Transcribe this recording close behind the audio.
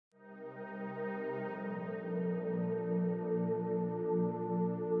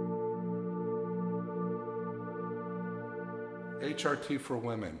HRT for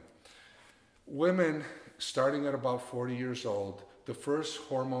women. Women, starting at about 40 years old, the first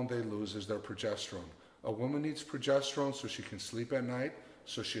hormone they lose is their progesterone. A woman needs progesterone so she can sleep at night,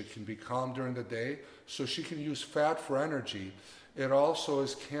 so she can be calm during the day, so she can use fat for energy. It also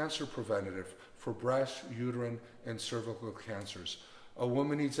is cancer preventative for breast, uterine, and cervical cancers. A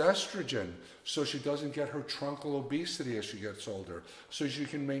woman needs estrogen so she doesn't get her truncal obesity as she gets older, so she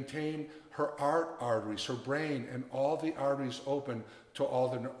can maintain her arteries, her brain, and all the arteries open to all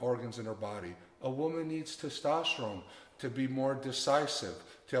the organs in her body. A woman needs testosterone to be more decisive,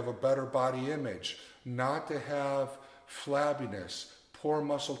 to have a better body image, not to have flabbiness, poor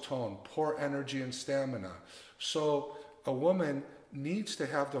muscle tone, poor energy and stamina. So a woman needs to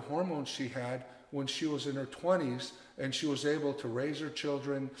have the hormones she had when she was in her 20s and she was able to raise her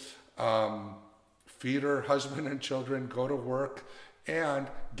children, feed her husband and children, go to work, and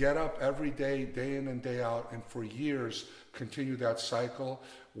get up every day, day in and day out, and for years continue that cycle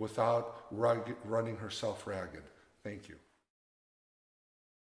without running herself ragged. Thank you.